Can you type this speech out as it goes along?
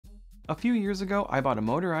A few years ago, I bought a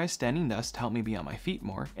motorized standing desk to help me be on my feet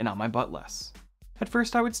more and on my butt less. At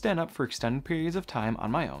first I would stand up for extended periods of time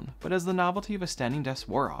on my own, but as the novelty of a standing desk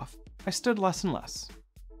wore off, I stood less and less.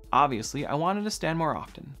 Obviously, I wanted to stand more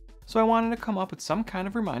often, so I wanted to come up with some kind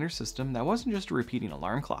of reminder system that wasn't just a repeating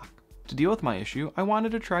alarm clock. To deal with my issue, I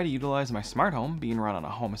wanted to try to utilize my smart home being run on a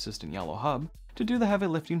Home Assistant yellow hub to do the heavy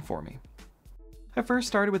lifting for me. I first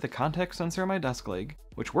started with a contact sensor on my desk leg,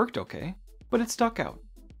 which worked okay, but it stuck out,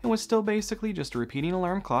 and was still basically just a repeating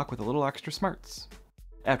alarm clock with a little extra smarts.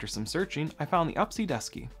 After some searching, I found the Upsy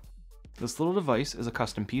Desky. This little device is a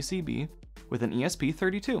custom PCB with an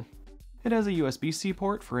ESP32. It has a USB-C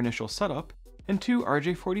port for initial setup, and two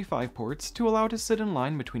RJ45 ports to allow it to sit in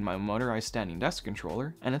line between my motorized standing desk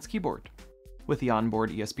controller and its keyboard. With the onboard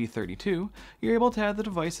ESP32, you're able to add the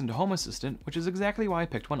device into Home Assistant, which is exactly why I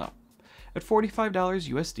picked one up. At $45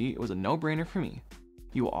 USD, it was a no-brainer for me.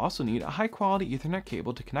 You will also need a high-quality Ethernet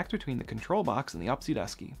cable to connect between the control box and the Upsy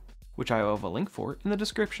Desky, which I will have a link for in the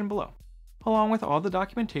description below, along with all the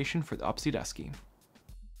documentation for the Upsy Desky.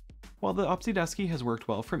 While the Upsy Desky has worked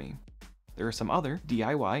well for me, there are some other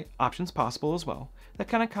DIY options possible as well that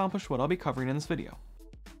can accomplish what I'll be covering in this video.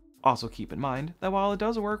 Also keep in mind that while it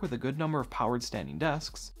does work with a good number of powered standing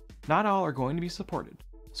desks, not all are going to be supported,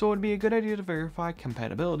 so it would be a good idea to verify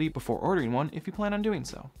compatibility before ordering one if you plan on doing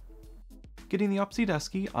so. Getting the Upsy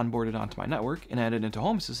Desky onboarded onto my network and added into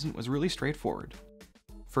Home Assistant was really straightforward.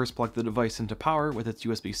 First, plug the device into power with its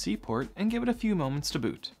USB-C port and give it a few moments to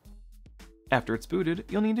boot. After it's booted,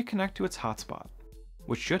 you'll need to connect to its hotspot,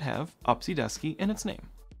 which should have Upsy Desky in its name.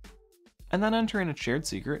 And then enter in its shared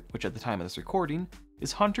secret, which at the time of this recording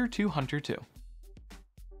is Hunter2Hunter2.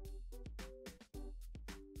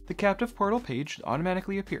 The captive portal page should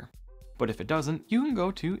automatically appear, but if it doesn't, you can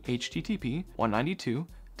go to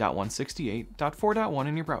http:192.168.4.1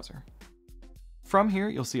 in your browser. From here,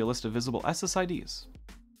 you'll see a list of visible SSIDs.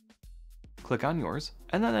 Click on yours,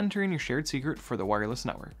 and then enter in your shared secret for the wireless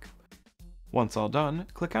network. Once all done,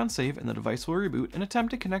 click on save and the device will reboot and attempt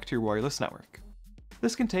to connect to your wireless network.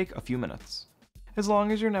 This can take a few minutes. As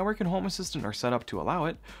long as your network and Home Assistant are set up to allow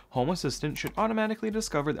it, Home Assistant should automatically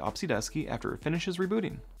discover the Upsy Desky after it finishes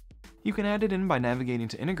rebooting. You can add it in by navigating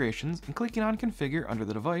to Integrations and clicking on Configure under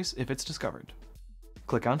the device if it's discovered.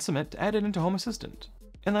 Click on Submit to add it into Home Assistant,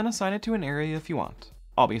 and then assign it to an area if you want.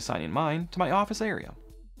 I'll be assigning mine to my office area.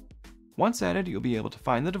 Once added, you'll be able to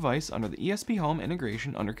find the device under the ESP Home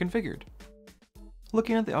integration under Configured.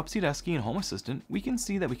 Looking at the Upsy Desky in Home Assistant, we can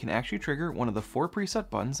see that we can actually trigger one of the 4 preset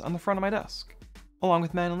buttons on the front of my desk, along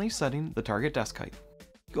with manually setting the target desk height.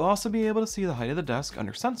 You'll also be able to see the height of the desk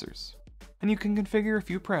under Sensors, and you can configure a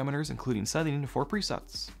few parameters including setting to 4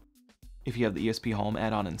 presets. If you have the ESP Home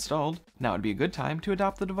add-on installed, now would be a good time to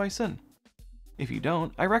adopt the device in. If you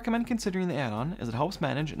don't, I recommend considering the add-on as it helps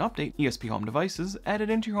manage and update ESP Home devices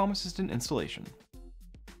added into your Home Assistant installation.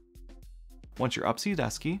 Once your Upsy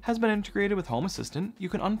Desky has been integrated with Home Assistant, you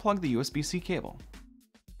can unplug the USB-C cable.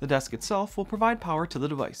 The desk itself will provide power to the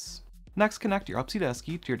device. Next, connect your Upsy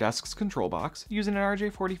Desky to your desk's control box using an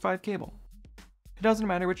RJ45 cable. It doesn't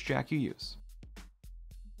matter which jack you use.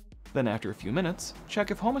 Then after a few minutes,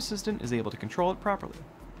 check if Home Assistant is able to control it properly.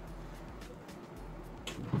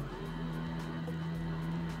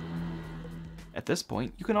 At this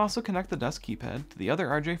point, you can also connect the desk keypad to the other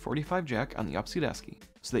RJ45 jack on the Upsy Desky,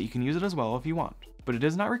 so that you can use it as well if you want, but it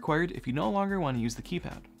is not required if you no longer want to use the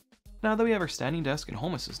keypad. Now that we have our standing desk and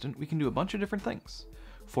Home Assistant, we can do a bunch of different things.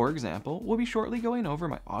 For example, we'll be shortly going over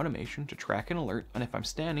my automation to track and alert on if I'm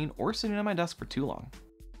standing or sitting on my desk for too long.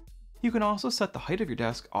 You can also set the height of your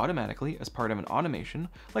desk automatically as part of an automation,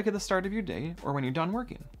 like at the start of your day or when you're done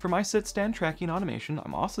working. For my sit-stand tracking automation,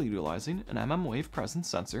 I'm also utilizing an wave presence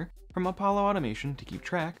sensor from Apollo Automation to keep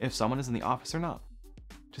track if someone is in the office or not.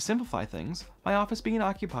 To simplify things, my office being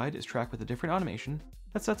occupied is tracked with a different automation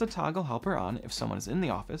that sets a toggle helper on if someone is in the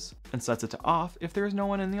office and sets it to off if there is no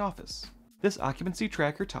one in the office. This occupancy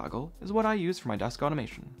tracker toggle is what I use for my desk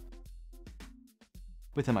automation.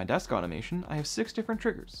 Within my desk automation, I have 6 different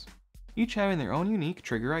triggers, each having their own unique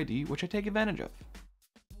trigger ID which I take advantage of.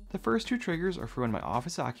 The first 2 triggers are for when my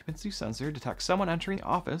office occupancy sensor detects someone entering the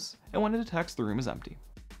office and when it detects the room is empty.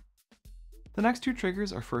 The next 2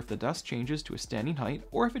 triggers are for if the desk changes to a standing height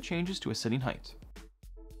or if it changes to a sitting height.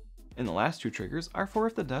 And the last 2 triggers are for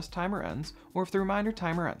if the desk timer ends or if the reminder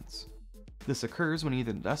timer ends. This occurs when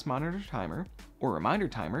either the desk monitor timer or reminder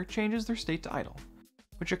timer changes their state to idle,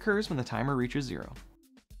 which occurs when the timer reaches 0.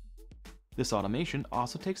 This automation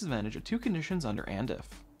also takes advantage of 2 conditions under and if.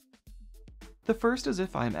 The first is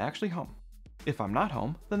if I am actually home. If I'm not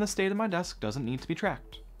home, then the state of my desk doesn't need to be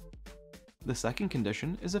tracked. The second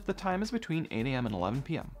condition is if the time is between 8 AM and 11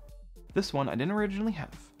 PM. This one I didn't originally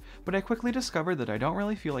have, but I quickly discovered that I don't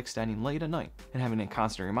really feel like standing late at night, and having a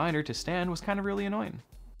constant reminder to stand was kind of really annoying.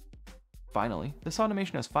 Finally, this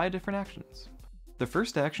automation has 5 different actions. The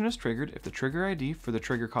first action is triggered if the trigger ID for the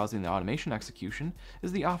trigger causing the automation execution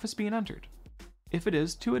is the office being entered. If it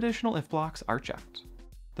is, 2 additional if blocks are checked.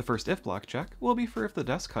 The first if block check will be for if the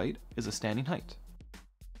desk height is a standing height.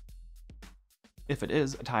 If it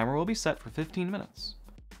is, a timer will be set for 15 minutes.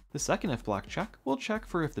 The second if block check will check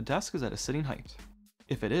for if the desk is at a sitting height.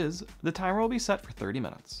 If it is, the timer will be set for 30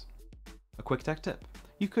 minutes. A quick tech tip: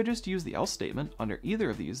 you could just use the else statement under either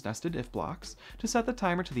of these nested if blocks to set the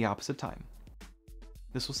timer to the opposite time.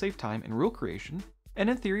 This will save time in rule creation, and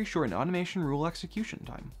in theory shorten automation rule execution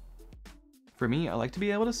time. For me, I like to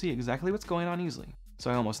be able to see exactly what's going on easily,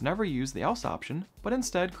 so I almost never use the else option, but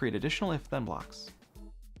instead create additional if-then blocks.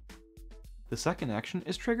 The second action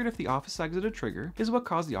is triggered if the office exited trigger is what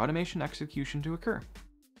caused the automation execution to occur.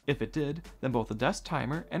 If it did, then both the desk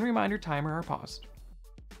timer and reminder timer are paused.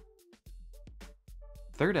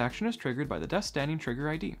 Third action is triggered by the desk standing trigger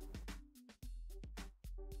ID.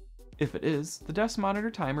 If it is, the desk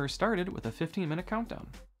monitor timer is started with a 15-minute countdown.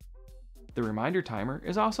 The reminder timer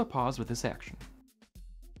is also paused with this action.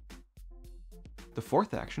 The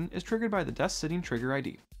fourth action is triggered by the desk sitting trigger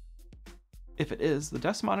ID. If it is, the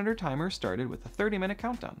desk monitor timer is started with a 30-minute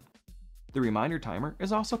countdown. The reminder timer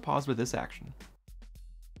is also paused with this action.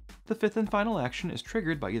 The fifth and final action is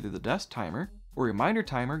triggered by either the desk timer or reminder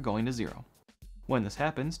timer going to 0. When this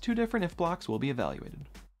happens, 2 different if blocks will be evaluated.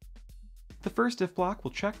 The first if block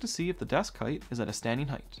will check to see if the desk height is at a standing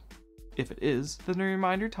height. If it is, then the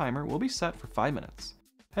reminder timer will be set for 5 minutes,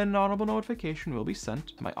 and an audible notification will be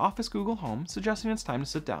sent to my Office Google Home suggesting it's time to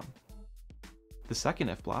sit down. The second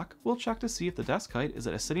if block will check to see if the desk height is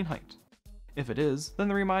at a sitting height. If it is, then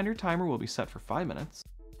the reminder timer will be set for 5 minutes,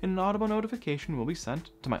 and an audible notification will be sent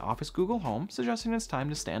to my Office Google Home suggesting it's time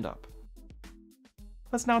to stand up.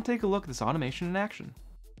 Let's now take a look at this automation in action.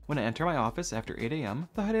 When I enter my office after 8 AM,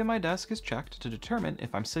 the height of my desk is checked to determine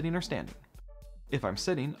if I'm sitting or standing. If I'm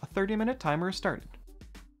sitting, a 30-minute timer is started.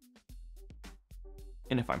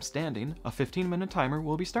 And if I'm standing, a 15-minute timer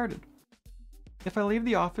will be started. If I leave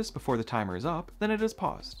the office before the timer is up, then it is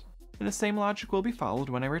paused. And the same logic will be followed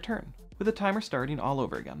when I return, with the timer starting all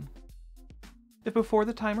over again. If before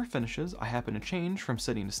the timer finishes I happen to change from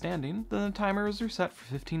sitting to standing, then the timer is reset for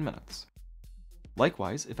 15 minutes.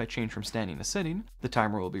 Likewise, if I change from standing to sitting, the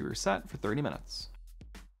timer will be reset for 30 minutes.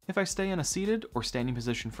 If I stay in a seated or standing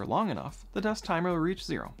position for long enough, the desk timer will reach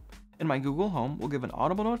 0, and my Google Home will give an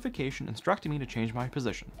audible notification instructing me to change my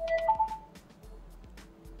position.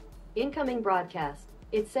 Incoming broadcast.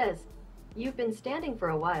 It says, "You've been standing for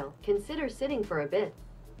a while, consider sitting for a bit."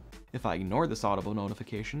 If I ignore this audible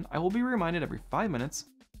notification, I will be reminded every 5 minutes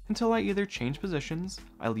until I either change positions,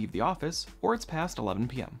 I leave the office, or it's past 11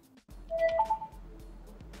 PM.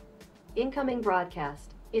 Incoming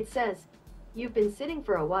broadcast. It says, "You've been sitting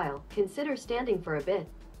for a while, consider standing for a bit."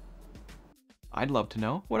 I'd love to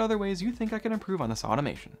know what other ways you think I can improve on this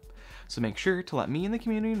automation, so make sure to let me and the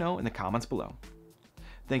community know in the comments below.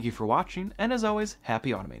 Thank you for watching, and as always,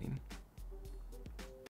 happy automating.